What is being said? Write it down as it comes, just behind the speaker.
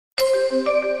Hello,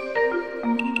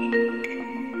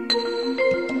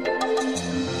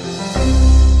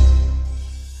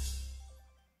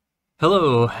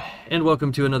 and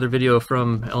welcome to another video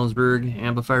from Ellensburg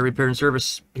Amplifier Repair and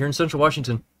Service here in Central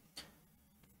Washington.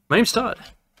 My name's Todd,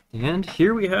 and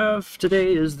here we have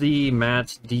today is the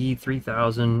MMats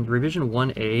D3000 Revision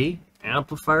 1A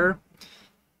amplifier.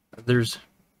 There's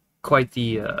quite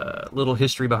the little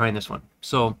history behind this one.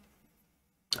 So,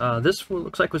 this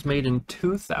looks like was made in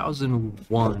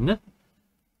 2001,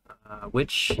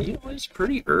 which, you know, is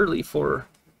pretty early for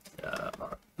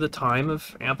the time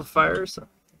of amplifiers.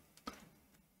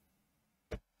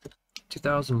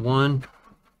 2001.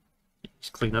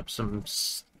 Just clean up some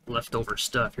leftover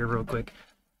stuff here real quick.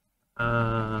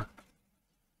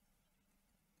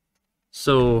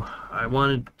 So I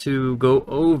wanted to go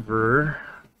over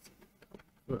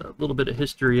a little bit of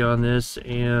history on this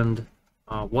and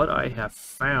what I have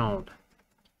found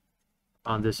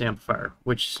on this amplifier,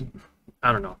 which,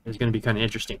 I don't know, is going to be kind of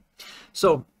interesting.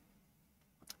 So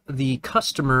the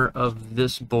customer of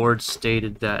this board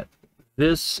stated that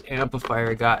this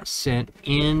amplifier got sent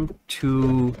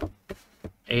into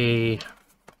a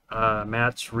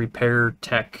MMats repair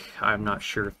tech. I'm not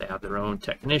sure if they have their own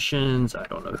technicians. I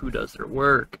don't know who does their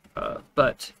work,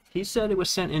 but he said it was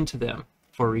sent into them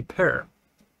for repair.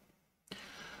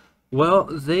 Well,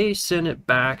 they sent it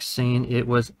back saying it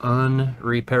was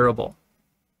unrepairable.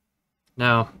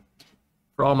 Now,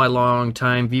 for all my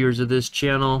long-time viewers of this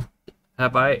channel,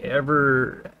 have I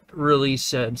ever really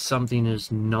said something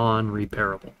is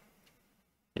non-repairable?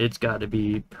 It's got to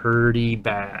be pretty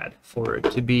bad for it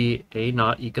to be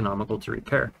not economical to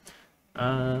repair.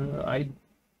 I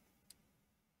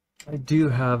do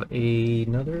have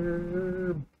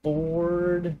another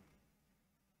board.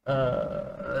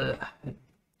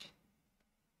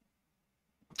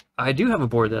 I do have a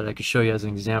board that I could show you as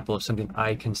an example of something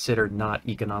I consider not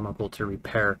economical to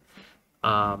repair.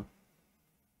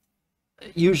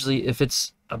 Usually if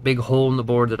it's a big hole in the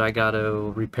board that I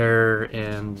gotta repair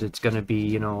and it's gonna be,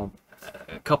 you know,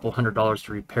 a couple $100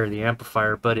 to repair the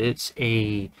amplifier, but it's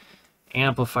a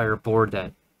amplifier board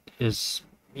that is,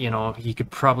 you know, you could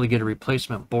probably get a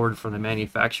replacement board from the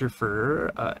manufacturer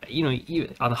for you know,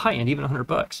 even on the high end, even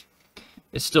 $100.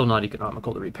 It's still not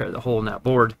economical to repair the hole in that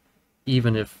board,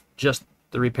 even if just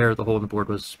the repair of the hole in the board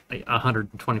was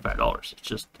 $125. It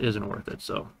just isn't worth it.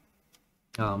 So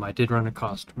I did run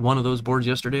across one of those boards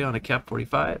yesterday on a Cap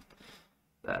 45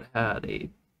 that had a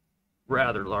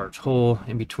rather large hole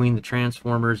in between the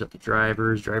transformers at the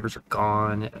drivers. Drivers are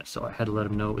gone, so I had to let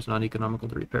them know it was not economical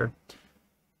to repair.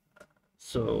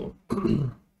 So,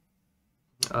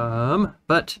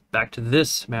 but back to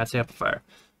this MMats amplifier.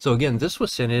 So again, this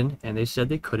was sent in, and they said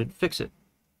they couldn't fix it.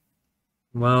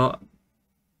 Well,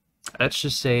 let's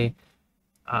just say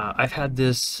I've had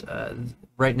this.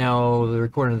 Right now, the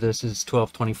recording of this is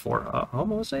 12/24.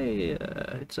 Almost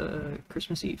it's a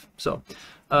Christmas Eve. So,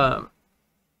 I've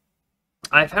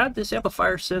had this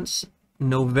amplifier since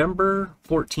November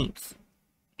 14th,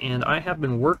 and I have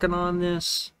been working on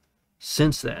this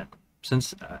since then.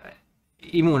 Since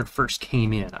even when it first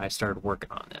came in, I started working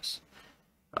on this.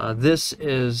 This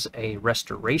is a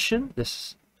restoration.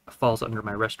 This falls under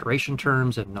my restoration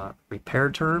terms and not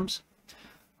repair terms,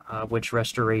 which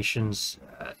restorations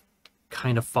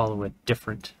kind of follow a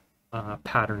different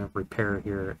pattern of repair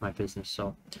here at my business.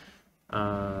 So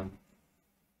I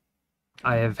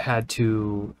have had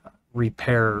to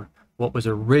repair what was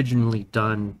originally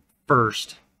done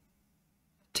first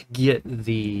to get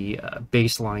the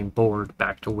baseline board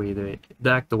back the way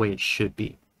it should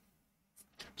be.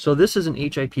 So this is an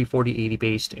HIP 4080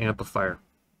 based amplifier,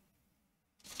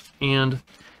 and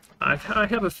I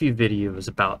have a few videos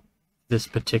about this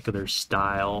particular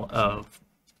style of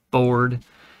board.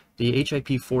 The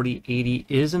HIP 4080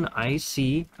 is an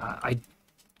IC. I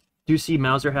do see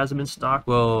Mauser has them in stock.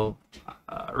 Well,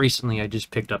 recently I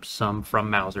just picked up some from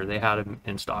Mauser. They had them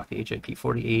in stock, the HIP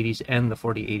 4080s and the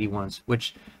 4080 ones,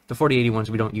 which the 4080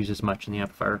 ones we don't use as much in the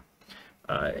amplifier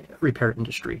repair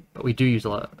industry, but we do use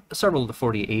several of the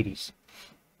 4080s.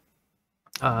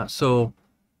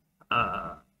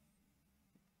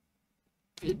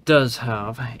 It does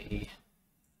have a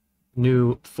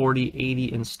new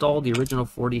 4080 installed. The original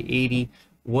 4080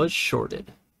 was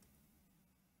shorted.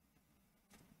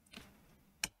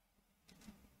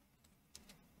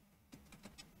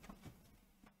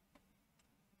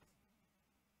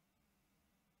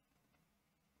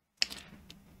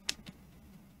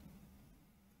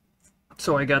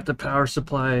 So I got the power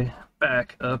supply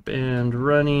back up and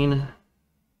running.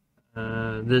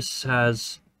 This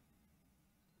has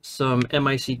some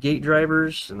MIC gate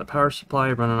drivers and the power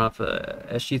supply running off a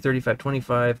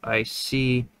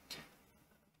SG3525 IC,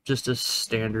 just a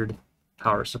standard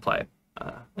power supply.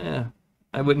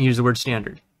 I wouldn't use the word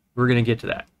standard. We're going to get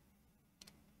to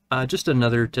that. Just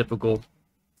another typical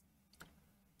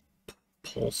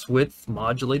pulse width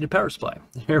modulated power supply.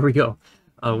 There we go.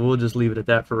 We'll just leave it at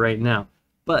that for right now.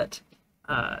 But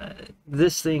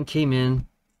this thing came in,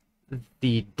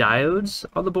 the diodes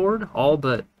on the board, all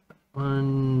but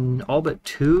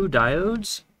two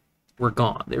diodes were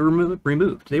gone. They were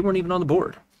removed. They weren't even on the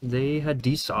board. They had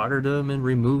desoldered them and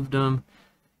removed them.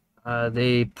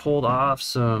 They pulled off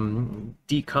some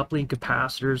decoupling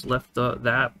capacitors, left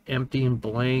that empty and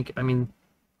blank. I mean,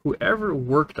 whoever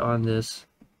worked on this,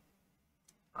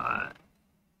 I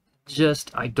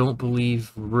don't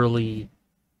believe really,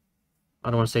 I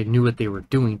don't want to say knew what they were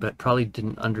doing, but probably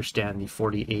didn't understand the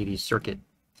 4080 circuit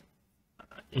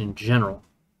in general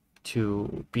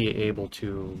to be able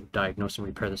to diagnose and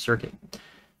repair the circuit.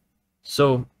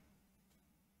 So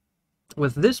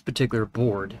with this particular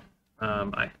board,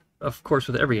 of course,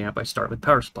 with every amp, I start with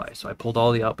power supply. So I pulled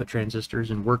all the output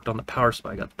transistors and worked on the power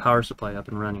supply. I got the power supply up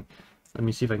and running. Let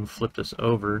me see if I can flip this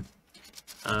over.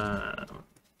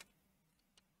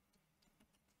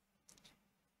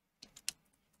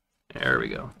 There we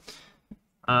go.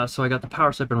 So I got the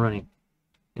power supply up and running.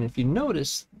 And if you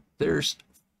notice, there's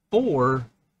 4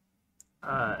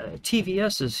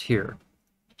 TVSs here.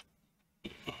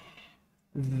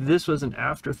 This was an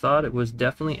afterthought. It was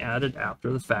definitely added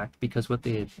after the fact, because what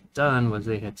they had done was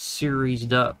they had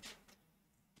seriesed up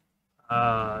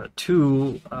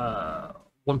 2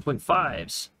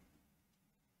 1.5s.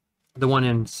 The one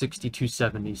in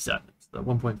 6277, the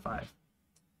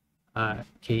 1.5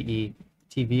 KE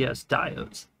TVS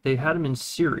diodes. They had them in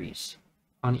series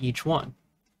on each one.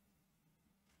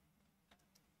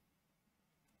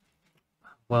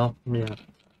 Well, yeah.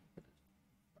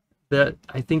 That,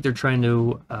 I think they're trying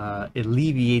to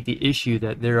alleviate the issue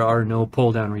that there are no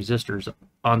pull-down resistors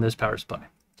on this power supply.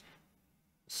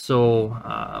 So,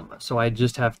 so I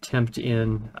just have temped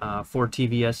in 4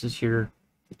 TVSs here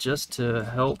just to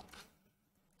help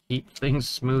keep things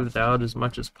smoothed out as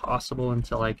much as possible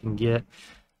until I can get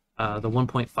the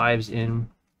 1.5s in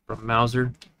from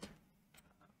Mauser.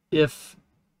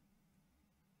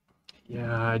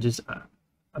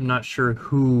 I'm not sure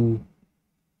who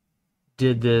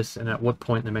did this and at what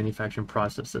point in the manufacturing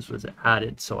process this was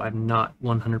added, so I'm not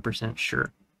 100%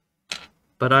 sure.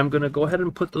 But I'm going to go ahead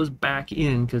and put those back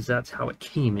in because that's how it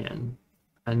came in.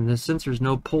 And since there's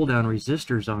no pull-down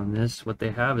resistors on this, what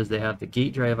they have is they have the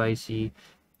gate drive IC,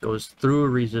 goes through a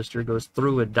resistor, goes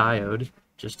through a diode,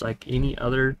 just like any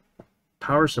other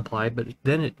power supply, but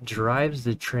then it drives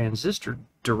the transistor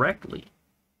directly.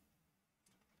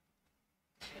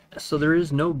 So there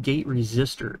is no gate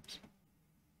resistors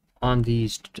on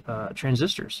these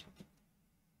transistors.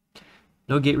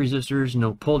 No gate resistors,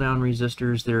 no pull-down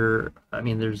resistors.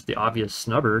 There's the obvious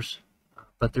snubbers,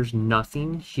 but there's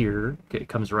nothing here. Okay, it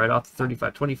comes right off the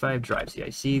 3525, drives the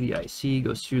IC. The IC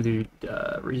goes through the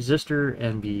resistor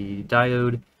and the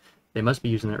diode. They must be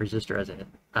using that resistor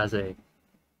as a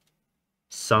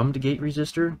summed gate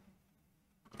resistor.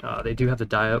 They do have the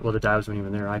diode. Well, the diodes weren't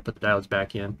even there. I put the diodes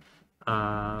back in.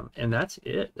 And that's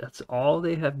it. That's all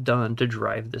they have done to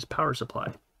drive this power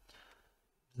supply.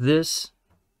 This,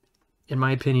 in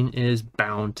my opinion, is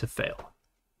bound to fail.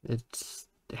 It's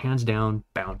hands down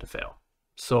bound to fail.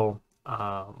 So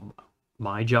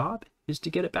my job is to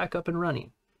get it back up and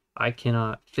running. I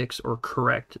cannot fix or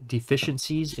correct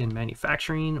deficiencies in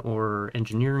manufacturing or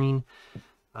engineering.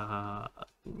 I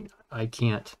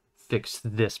can't fix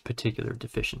this particular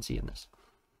deficiency in this.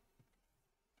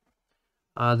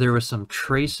 There was some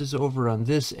traces over on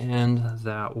this end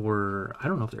that were, I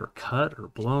don't know if they were cut or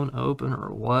blown open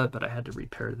or what, but I had to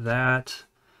repair that.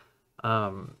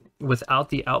 Without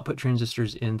the output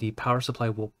transistors in, the power supply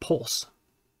will pulse,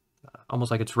 almost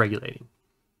like it's regulating.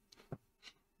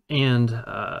 And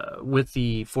with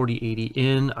the 4080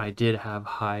 in, I did have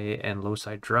high and low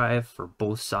side drive for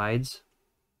both sides.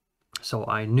 So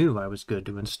I knew I was good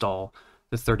to install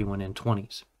the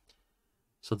 31N20s.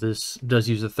 So this does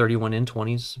use the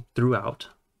 31N20s throughout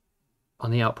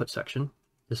on the output section.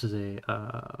 This is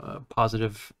a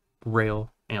positive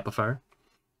rail amplifier.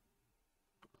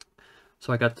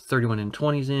 So I got the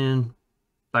 31N20s in,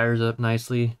 fires up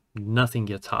nicely, nothing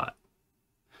gets hot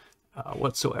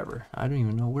whatsoever. I don't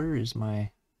even know, where is my,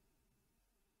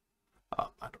 I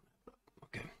don't know.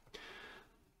 Okay.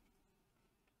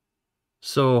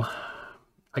 So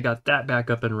I got that back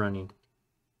up and running.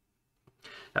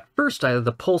 At first,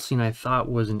 the pulsing I thought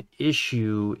was an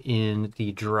issue in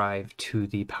the drive to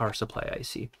the power supply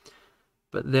IC.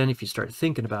 But then if you start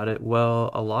thinking about it,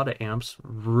 well, a lot of amps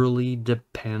really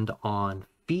depend on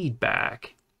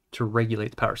feedback to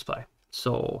regulate the power supply.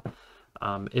 So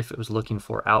if it was looking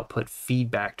for output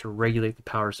feedback to regulate the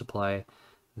power supply,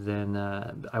 then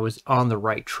I was on the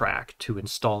right track to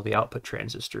install the output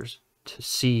transistors to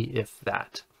see if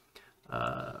that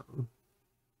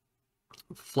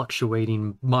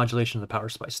fluctuating modulation of the power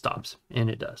supply stops, and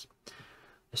it does.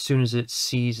 As soon as it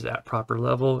sees that proper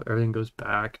level, everything goes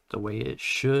back the way it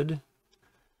should.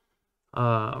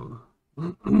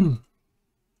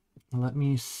 Let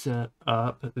me set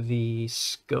up the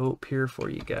scope here for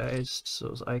you guys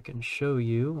so I can show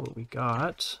you what we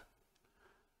got.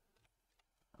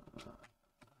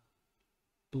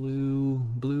 Blue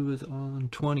is on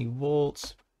 20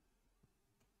 volts.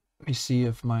 Let me see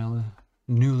if my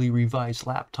newly revised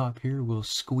laptop here will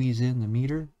squeeze in the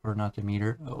meter, or not the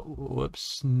meter. Oh,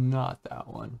 whoops, not that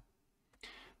one.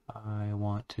 I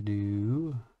want to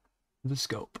do the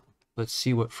scope. Let's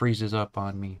see what freezes up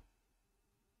on me.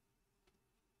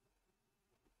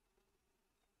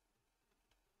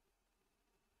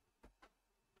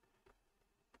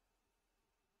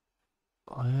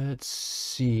 Let's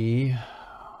see.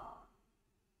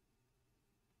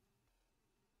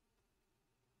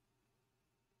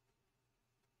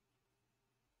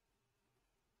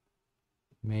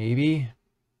 Maybe.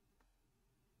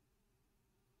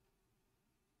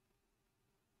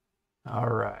 All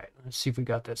right, let's see if we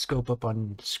got that scope up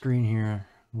on screen here.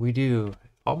 We do.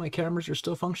 All my cameras are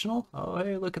still functional. Oh,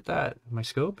 hey, look at that. My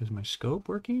scope, is my scope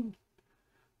working?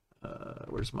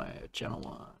 Where's my channel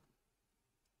one?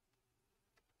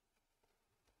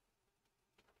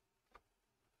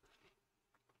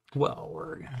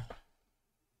 Well,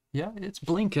 yeah, it's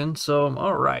blinking. So,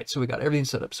 all right. So we got everything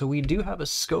set up. So we do have a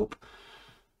scope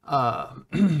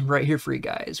right here for you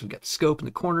guys. We got the scope in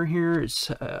the corner here. It's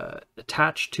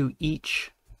attached to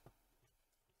each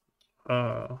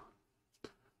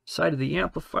side of the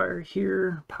amplifier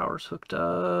here. Power's hooked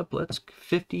up. Let's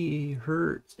 50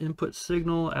 hertz input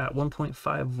signal at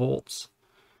 1.5 volts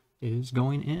is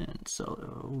going in.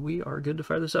 So we are good to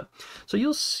fire this up. So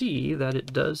you'll see that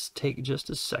it does take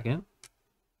just a second.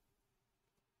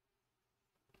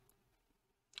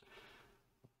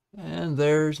 And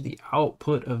there's the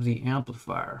output of the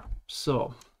amplifier.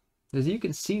 So as you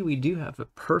can see, we do have a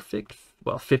perfect,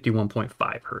 well,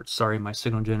 51.5 hertz. Sorry, my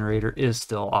signal generator is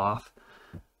still off.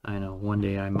 I know, one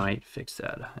day I might fix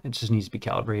that. It just needs to be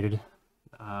calibrated.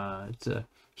 It's a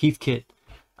Heathkit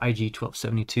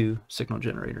IG1272 signal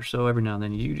generator. So every now and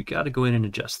then you got to go in and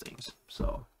adjust things.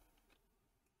 So,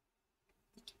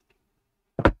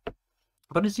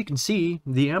 but as you can see,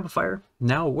 the amplifier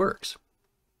now works.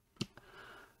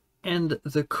 And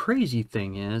the crazy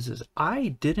thing is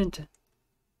I didn't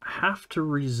have to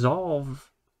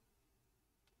resolve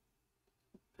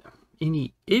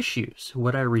any issues.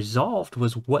 What I resolved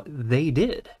was what they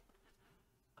did.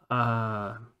 They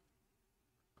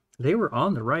were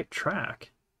on the right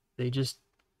track. They just,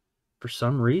 for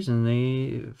some reason,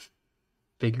 they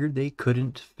figured they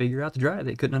couldn't figure out the drive.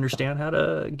 They couldn't understand how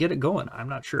to get it going. I'm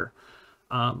not sure.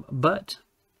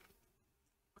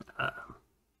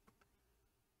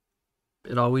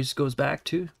 It always goes back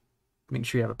to make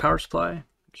sure you have a power supply, make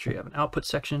sure you have an output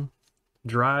section,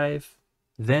 drive,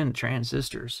 then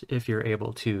transistors if you're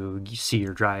able to see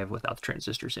your drive without the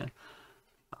transistors in.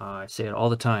 I say it all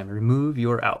the time, remove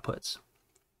your outputs.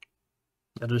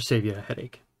 That'll just save you a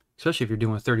headache, especially if you're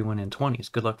doing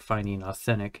 31N20s. Good luck finding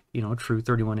authentic, true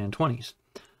 31N20s.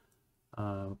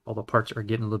 Although parts are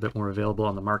getting a little bit more available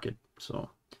on the market.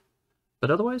 So, but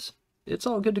otherwise, it's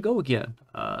all good to go again,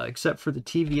 except for the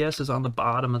TVS is on the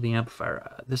bottom of the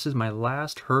amplifier. This is my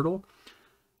last hurdle.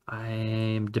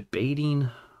 I'm debating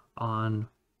on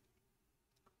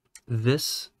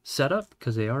this setup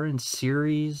because they are in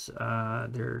series.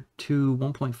 They're two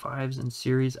 1.5s in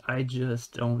series. I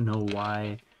just don't know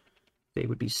why they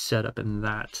would be set up in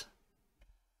that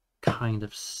kind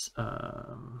of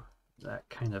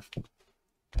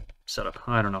setup.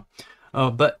 I don't know.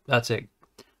 But that's it.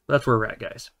 That's where we're at,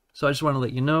 guys. So I just want to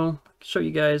let you know, show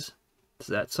you guys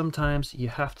that sometimes you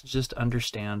have to just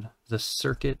understand the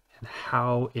circuit and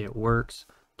how it works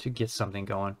to get something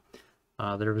going.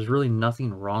 There was really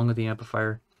nothing wrong with the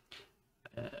amplifier.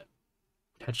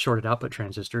 Had shorted output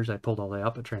transistors. I pulled all the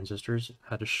output transistors.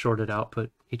 Had a shorted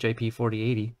output HIP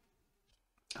 4080.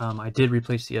 I did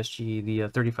replace the SG, the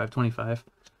 3525.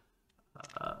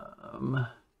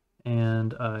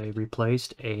 And I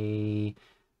replaced a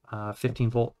 15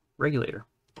 volt regulator.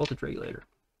 Voltage regulator.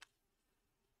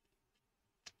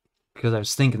 because I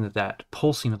was thinking that that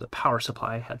pulsing of the power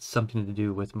supply had something to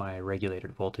do with my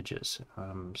regulated voltages.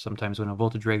 Sometimes when a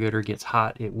voltage regulator gets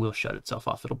hot, it will shut itself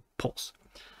off. It'll pulse.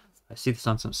 I see this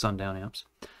on some sundown amps.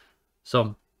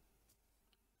 So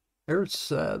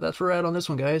that's where we're at on this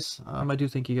one, guys. I do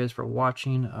thank you guys for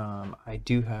watching. I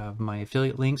do have my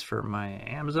affiliate links for my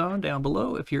Amazon down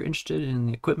below if you're interested in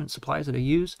the equipment supplies that I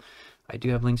use. I do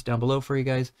have links down below for you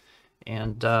guys,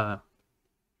 and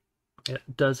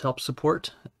it does help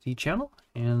support the channel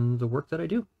and the work that I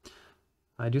do.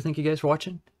 I do thank you guys for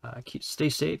watching. Stay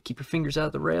safe, keep your fingers out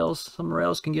of the rails. Some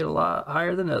rails can get a lot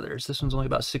higher than others. This one's only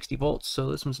about 60 volts, so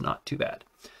this one's not too bad.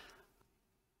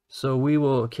 So we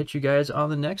will catch you guys on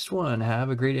the next one.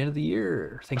 Have a great end of the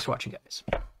year. Thanks for watching, guys.